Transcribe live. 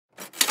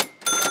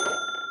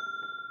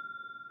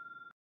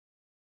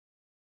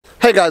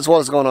Hey guys, what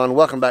is going on?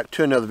 Welcome back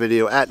to another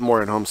video at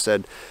Moran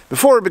Homestead.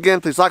 Before we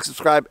begin, please like,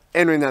 subscribe,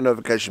 and ring that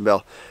notification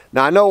bell.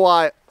 Now I know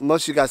why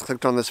most of you guys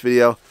clicked on this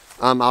video.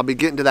 I'll be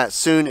getting to that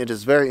soon. It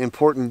is very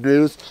important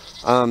news.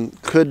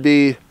 Could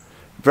be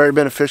very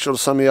beneficial to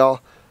some of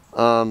y'all.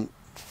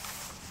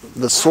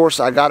 The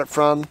source I got it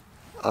from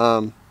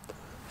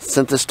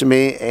sent this to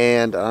me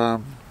and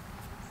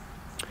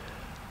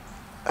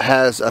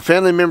has a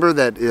family member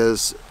that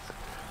is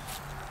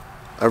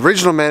a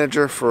regional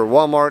manager for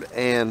Walmart,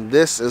 and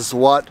this is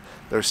what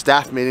their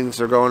staff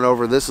meetings are going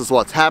over. This is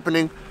what's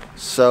happening.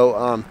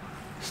 So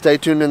stay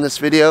tuned in this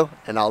video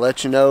and I'll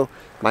let you know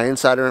my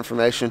insider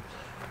information.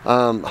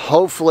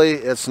 Hopefully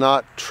it's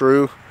not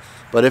true,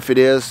 but if it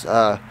is,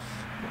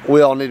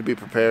 we all need to be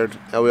prepared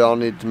and we all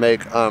need to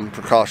make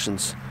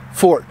precautions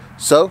for it.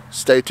 So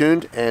stay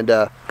tuned and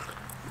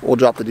we'll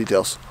drop the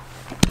details.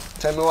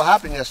 Tell me what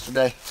happened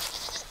yesterday.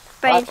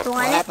 Braves won it.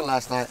 What happened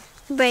last night?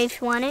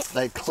 Braves won it.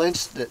 They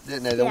clinched it,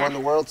 didn't they? They won the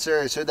World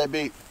Series. Who'd they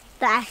beat?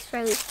 The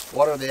Astros.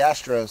 What are the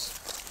Astros?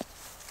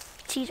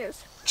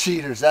 Cheaters.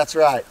 Cheaters, that's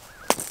right.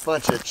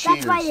 Bunch of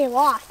cheaters. That's why they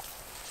lost.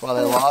 That's why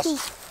they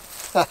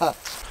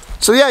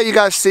lost? So yeah, you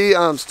guys see,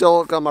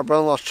 still got my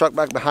brother-in-law's truck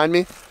back behind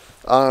me.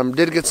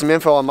 Did get some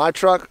info on my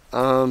truck,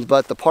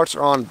 but the parts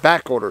are on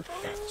back order.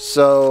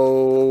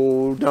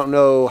 So don't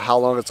know how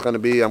long it's going to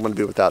be. I'm going to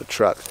be without a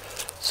truck.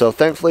 So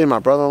thankfully my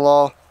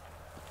brother-in-law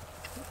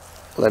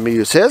let me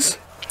use his.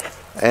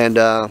 And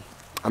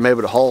I'm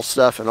able to haul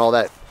stuff and all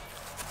that.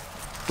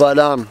 But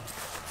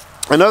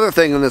another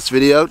thing in this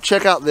video,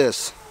 check out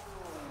this.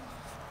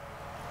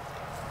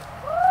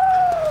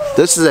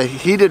 This is a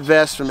heated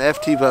vest from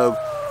FT Vogue.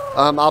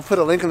 I'll put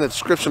a link in the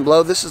description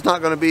below. This is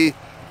not going to be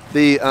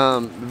the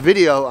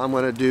video I'm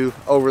going to do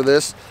over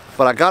this,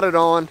 but I got it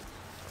on.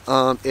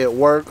 It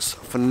works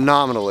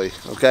phenomenally.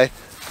 Okay,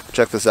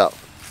 check this out.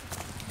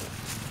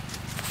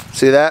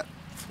 See that?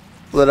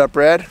 Lit up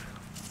red.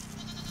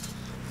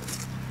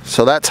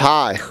 So that's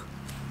high.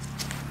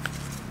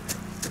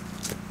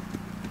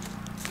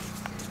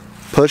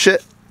 Push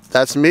it,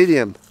 that's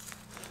medium.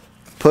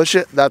 Push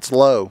it, that's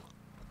low.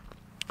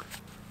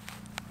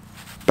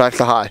 Back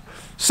to high.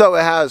 So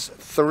it has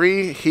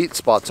 3 heat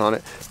spots on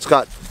it. It's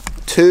got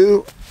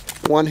 2,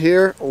 one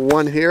here,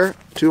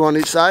 2 on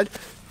each side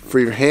for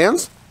your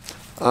hands.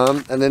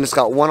 And then it's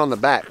got 1 on the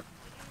back.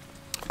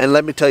 And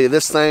let me tell you,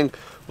 this thing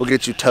will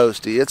get you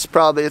toasty. It's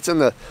in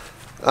the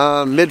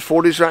mid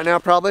 40s right now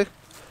probably.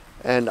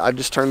 And I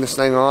just turned this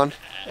thing on,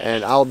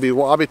 and I'll be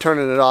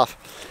turning it off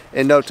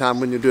in no time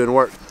when you're doing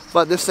work.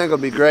 But this thing will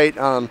be great.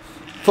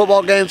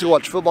 Football games, we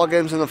watch football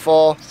games in the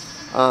fall.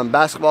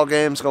 Basketball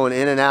games, going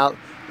in and out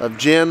of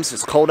gyms.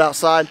 It's cold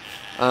outside.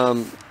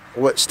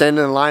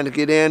 Standing in line to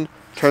get in,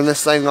 turn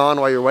this thing on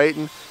while you're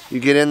waiting. You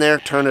get in there,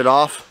 turn it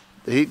off.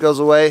 The heat goes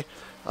away,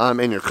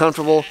 and you're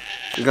comfortable.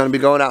 You're going to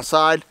be going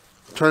outside.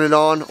 Turn it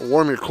on,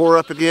 warm your core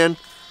up again.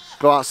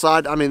 Go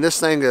outside. I mean, this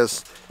thing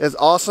is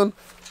awesome.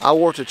 I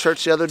wore it to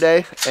church the other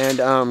day, and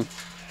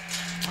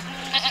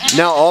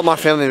now all my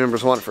family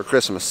members want it for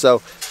Christmas.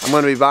 So I'm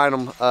going to be buying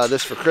them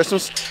this for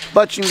Christmas.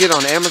 But you can get it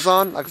on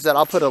Amazon. Like I said,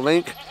 I'll put a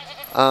link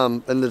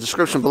in the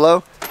description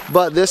below.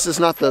 But this is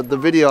not the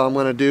video I'm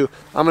going to do.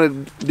 I'm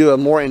going to do a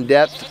more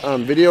in-depth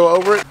video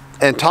over it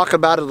and talk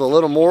about it a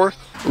little more.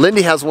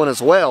 Lindy has one as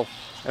well,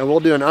 and we'll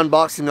do an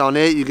unboxing on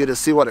it. You get to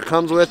see what it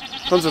comes with.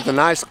 It comes with a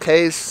nice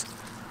case,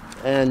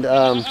 and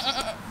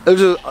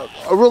it's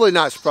a really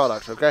nice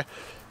product, okay?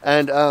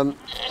 And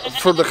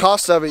for the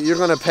cost of it, you're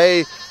going to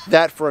pay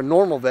that for a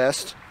normal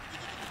vest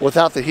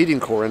without the heating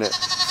core in it.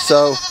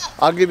 So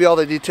I'll give you all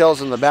the details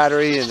on the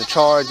battery and the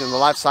charge and the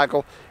life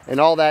cycle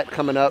and all that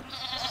coming up.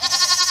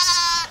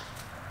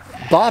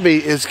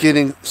 Bobby is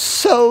getting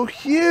so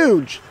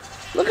huge.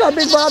 Look how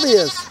big Bobby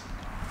is.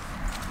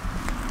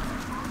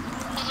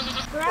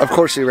 Of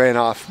course he ran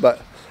off,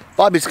 but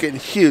Bobby's getting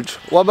huge.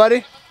 What,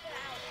 buddy?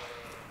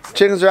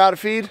 Chickens are out of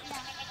feed?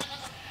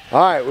 All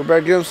right, we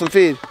better give him some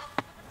feed.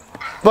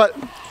 But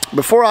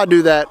before I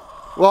do that,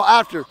 well,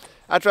 after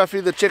I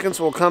feed the chickens,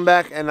 we'll come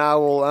back and I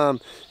will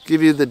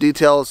give you the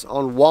details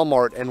on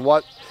Walmart and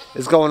what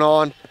is going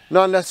on.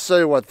 Not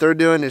necessarily what they're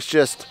doing. It's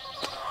just,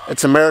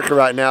 it's America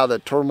right now, the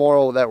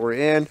turmoil that we're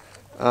in.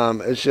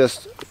 It's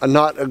just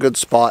not a good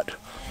spot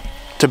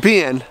to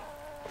be in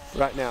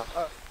right now.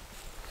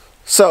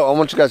 So I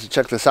want you guys to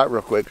check this out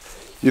real quick.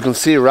 You can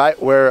see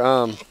right where,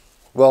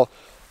 well,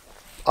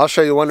 I'll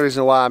show you one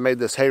reason why I made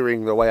this hay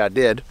ring the way I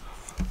did.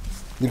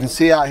 You can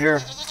see out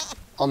here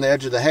on the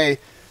edge of the hay,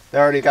 they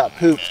already got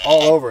poop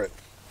all over it.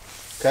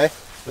 Okay,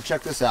 but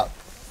check this out.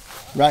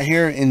 Right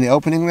here in the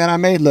opening that I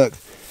made, look,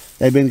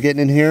 they've been getting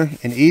in here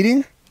and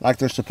eating like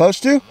they're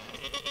supposed to.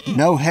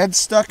 No head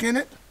stuck in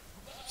it.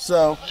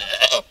 So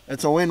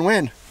it's a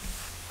win-win.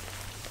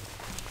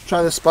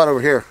 Try this spot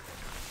over here.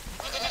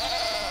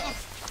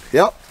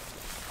 Yep.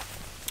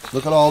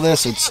 Look at all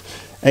this. It's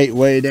ate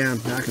way down.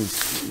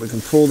 We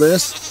can pull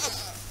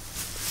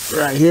this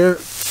right here.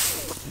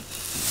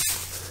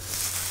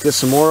 Get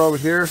some more over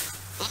here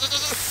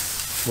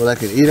where they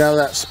can eat out of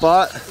that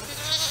spot.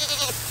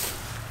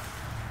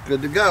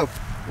 Good to go.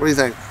 What do you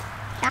think?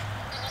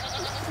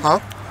 Huh?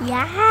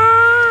 Yeah.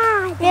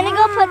 We're gonna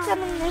go put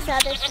some in this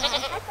other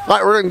side. All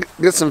right, we're gonna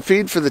get some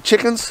feed for the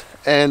chickens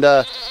and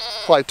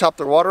probably top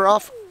their water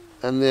off,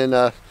 and then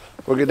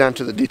we'll get down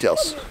to the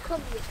details.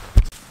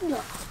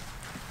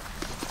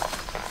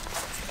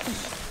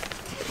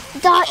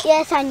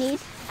 Yes, I need.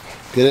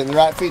 Get it in the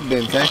right feed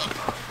bin, okay?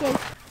 Yes.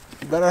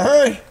 You better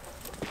hurry.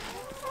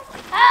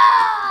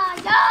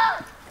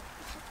 Ah,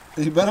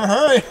 no. You better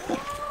hurry.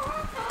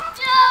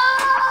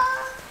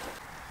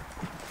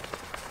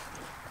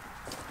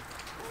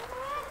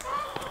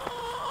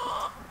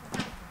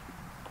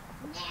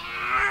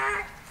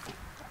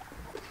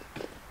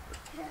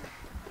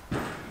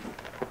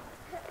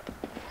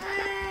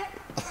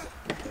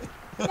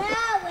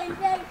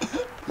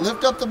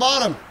 Lift up the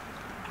bottom.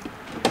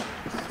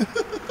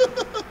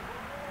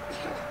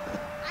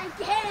 I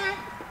can't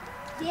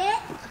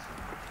get.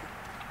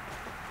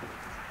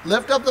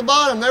 Lift up the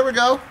bottom. There we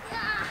go.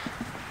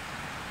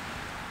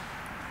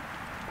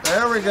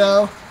 There we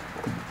go.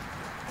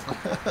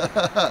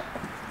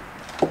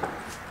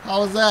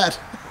 How was that?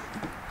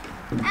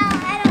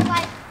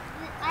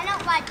 I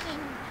don't like feeding.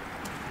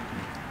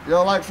 You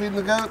don't like feeding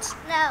the goats?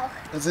 No.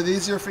 Is it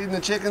easier feeding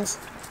the chickens?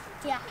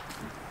 Yeah.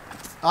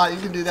 Ah, you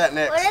can do that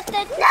next. What if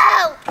the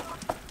no?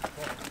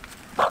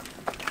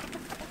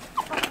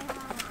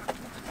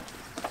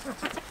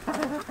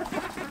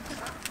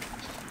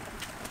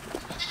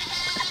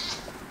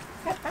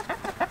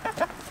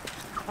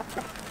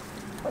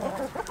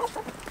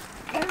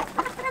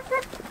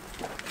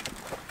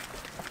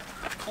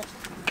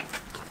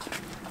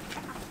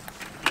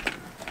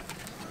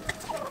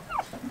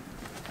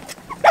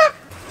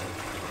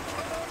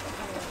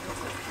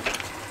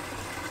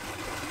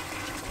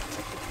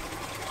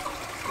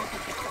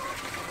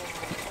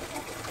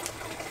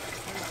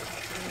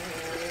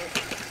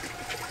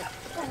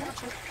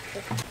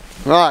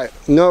 All right,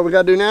 you know what we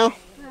gotta do now?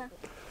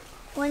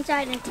 Go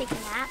inside and take a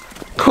nap.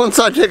 Go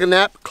inside, take a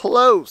nap.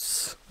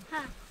 Close.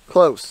 Huh.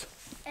 Close.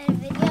 And a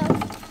video.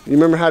 You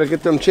remember how to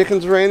get them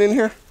chickens ran in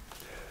here?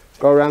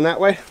 Go around that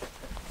way.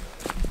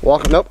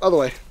 Walk, nope, other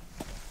way.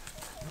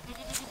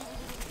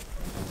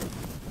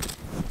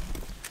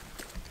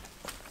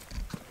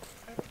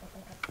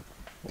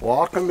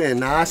 Walk them in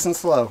nice and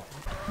slow.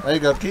 There you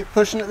go, keep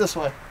pushing it this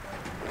way.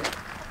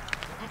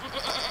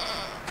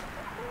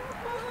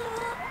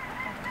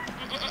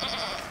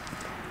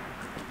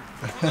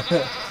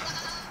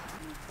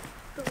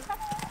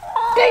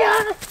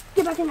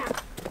 Get back in now.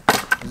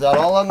 Is that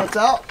all of them that's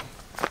out?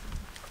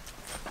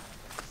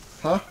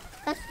 Huh?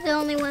 That's the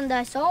only one that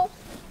I saw.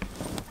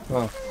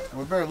 Oh,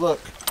 we better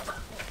look.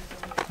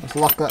 Let's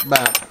lock that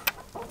back.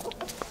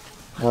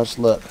 Let's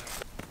look.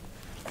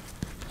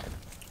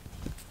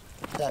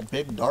 That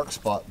big dark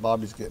spot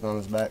Bobby's getting on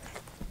his back.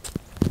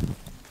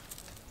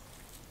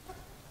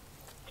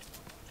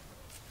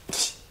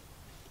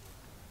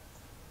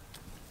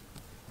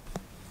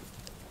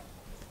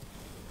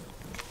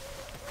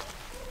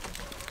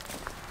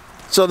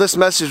 So this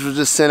message was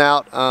just sent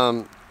out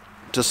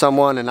to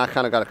someone, and I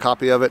kind of got a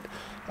copy of it.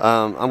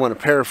 I'm going to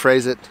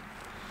paraphrase it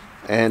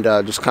and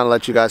just kind of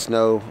let you guys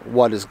know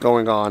what is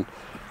going on.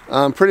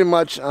 Pretty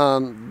much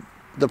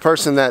the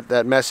person that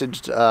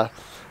messaged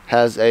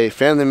has a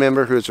family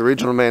member who is a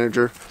regional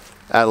manager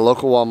at a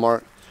local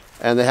Walmart,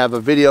 and they have a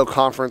video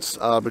conference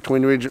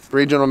between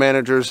regional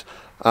managers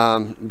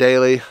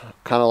daily,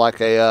 kind of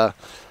like a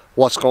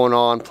what's going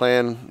on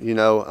plan, you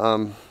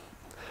know,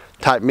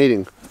 type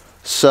meeting.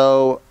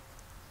 So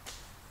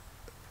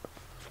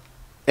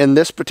in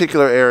this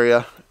particular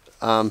area,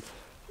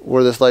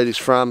 where this lady's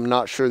from,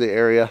 not sure the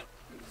area,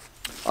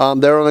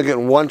 they're only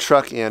getting one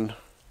truck in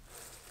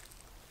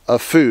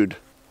of food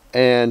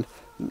and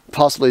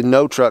possibly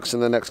no trucks in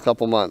the next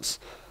couple months.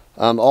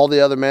 All the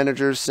other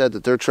managers said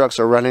that their trucks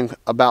are running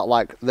about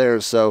like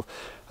theirs. So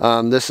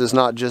this is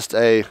not just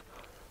a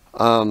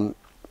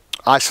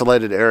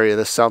isolated area.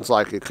 This sounds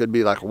like it could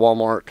be like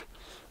Walmart,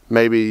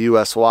 maybe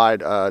US wide,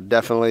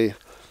 definitely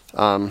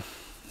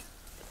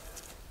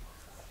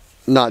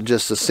not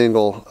just a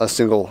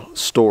single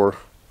store.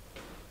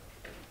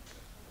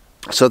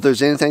 So if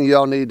there's anything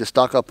y'all need to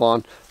stock up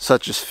on,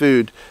 such as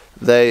food,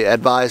 they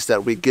advise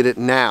that we get it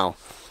now.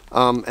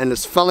 And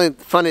it's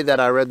funny that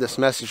I read this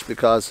message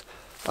because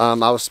I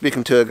was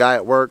speaking to a guy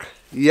at work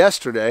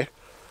yesterday,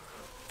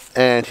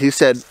 and he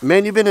said,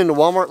 "Man, you been into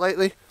Walmart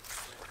lately?"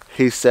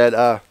 He said,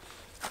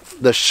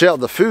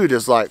 the food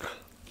is like,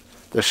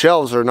 the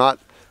shelves are not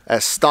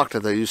as stocked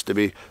as they used to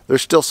be.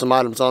 There's still some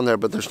items on there,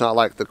 but there's not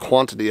like the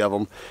quantity of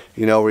them,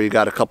 you know, where you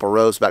got a couple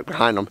rows back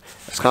behind them.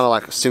 It's kind of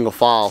like a single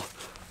file,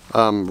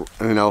 you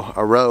know,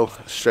 a row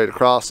straight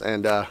across,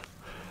 and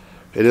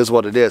it is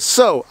what it is.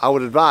 So I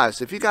would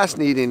advise, if you guys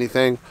need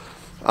anything,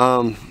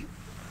 and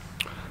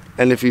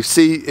if you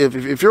see,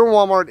 if your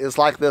Walmart is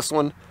like this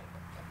one,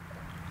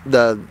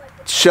 the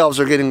shelves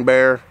are getting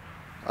bare,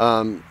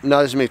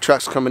 not as many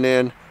trucks coming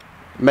in,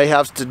 may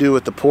have to do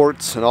with the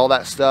ports and all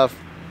that stuff.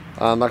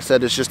 Like I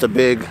said, it's just a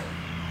big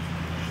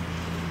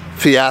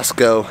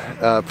fiasco,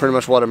 pretty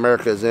much what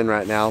America is in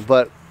right now.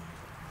 But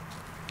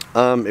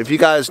if you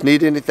guys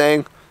need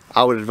anything,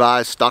 I would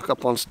advise stock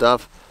up on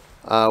stuff,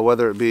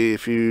 whether it be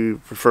if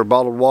you prefer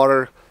bottled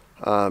water,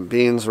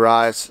 beans,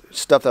 rice,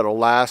 stuff that'll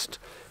last.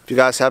 If you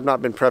guys have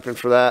not been prepping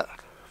for that,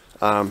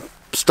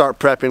 start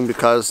prepping,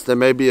 because there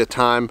may be a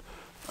time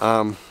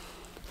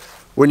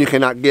when you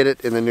cannot get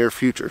it in the near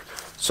future.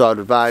 So I'd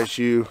advise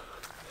you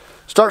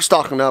start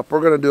stocking up. We're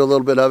going to do a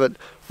little bit of it.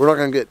 We're not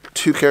going to get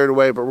too carried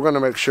away, but we're going to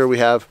make sure we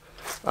have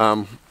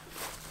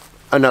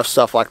enough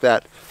stuff like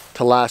that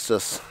to last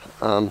us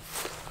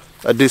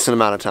a decent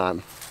amount of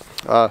time.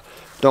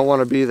 Don't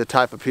want to be the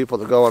type of people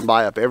that go and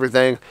buy up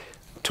everything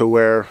to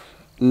where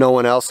no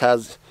one else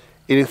has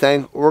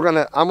anything.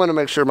 I'm gonna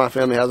make sure my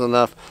family has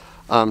enough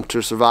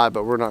to survive,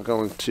 but we're not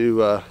going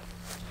to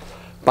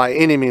by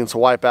any means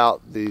wipe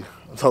out the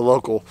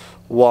local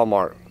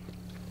Walmart.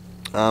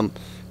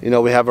 You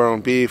know, we have our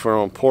own beef, our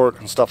own pork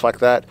and stuff like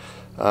that.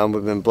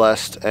 We've been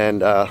blessed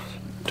and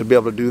to be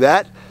able to do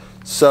that.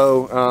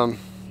 So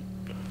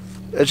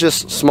it's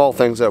just small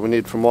things that we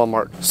need from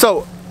Walmart.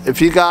 So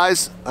if you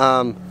guys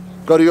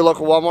go to your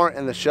local Walmart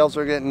and the shelves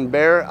are getting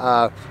bare,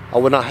 I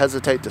would not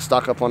hesitate to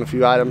stock up on a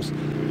few items,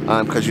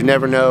 because you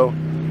never know.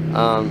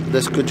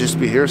 This could just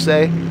be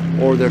hearsay,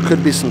 or there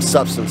could be some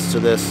substance to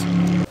this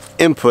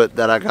input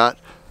that I got.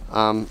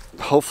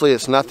 Hopefully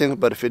it's nothing,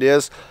 but if it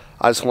is,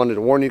 I just wanted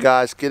to warn you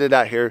guys, get it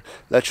out here,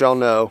 let y'all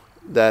know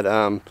that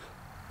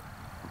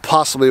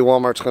possibly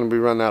Walmart's going to be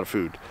running out of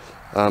food.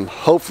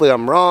 Hopefully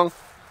I'm wrong,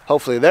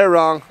 hopefully they're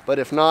wrong, but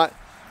if not,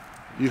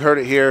 you heard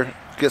it here,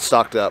 get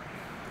stocked up.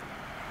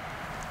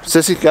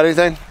 Sissy, got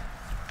anything?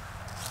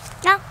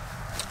 No.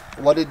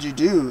 What did you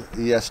do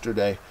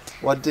yesterday?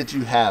 What did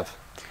you have?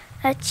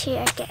 A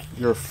cheer game.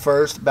 Your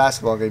first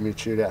basketball game you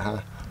cheered at, huh?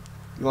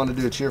 You want to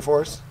do a cheer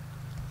for us?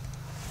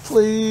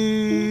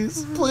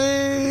 Please,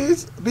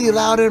 please, be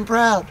loud and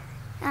proud.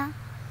 No.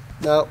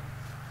 No?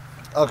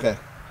 Okay.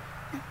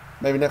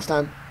 Maybe next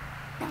time?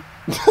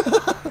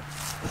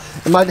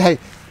 No. Hey,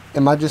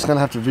 am I just going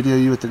to have to video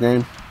you at the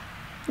game?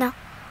 No.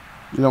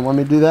 You don't want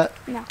me to do that?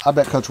 No. I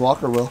bet Coach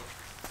Walker will.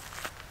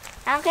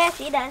 I don't care if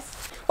he does.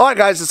 Alright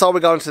guys, that's all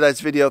we got in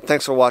today's video.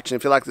 Thanks for watching.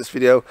 If you like this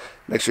video,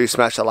 make sure you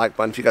smash that like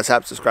button. If you guys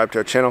haven't subscribed to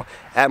our channel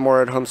at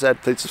Morehead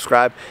Homestead, please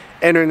subscribe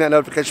and ring that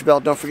notification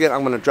bell. Don't forget, I'm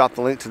going to drop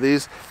the link to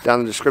these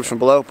down in the description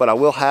below, but I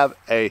will have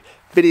a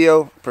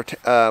video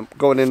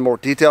going in more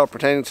detail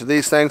pertaining to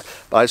these things.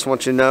 But I just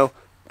want you to know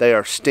they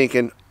are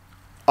stinking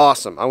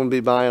awesome. I'm going to be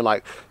buying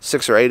like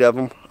 6 or 8 of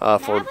them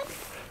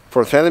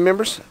for family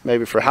members,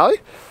 maybe for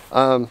Hallie.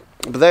 But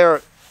they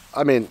are,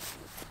 I mean,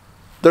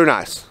 they're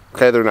nice.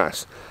 Okay, they're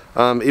nice.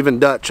 Even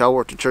Dutch, I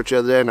worked at church the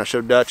other day and I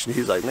showed Dutch and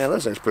he's like, man,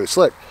 this thing's pretty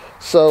slick.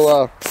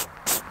 So,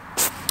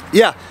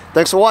 yeah,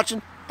 thanks for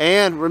watching.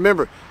 And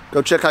remember,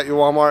 go check out your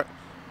Walmart.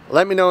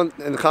 Let me know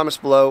in the comments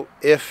below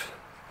if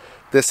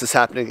this is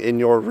happening in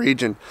your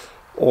region,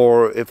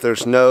 or if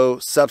there's no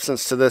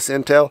substance to this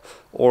intel,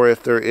 or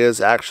if there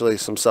is actually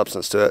some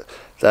substance to it,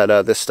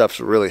 that this stuff's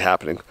really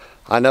happening.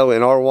 I know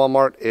in our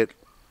Walmart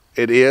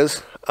it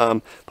is,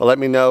 but let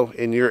me know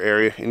in your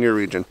area, in your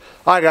region.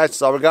 All right, guys,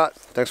 that's all we got.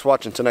 Thanks for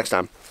watching. Until next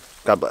time,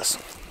 God bless.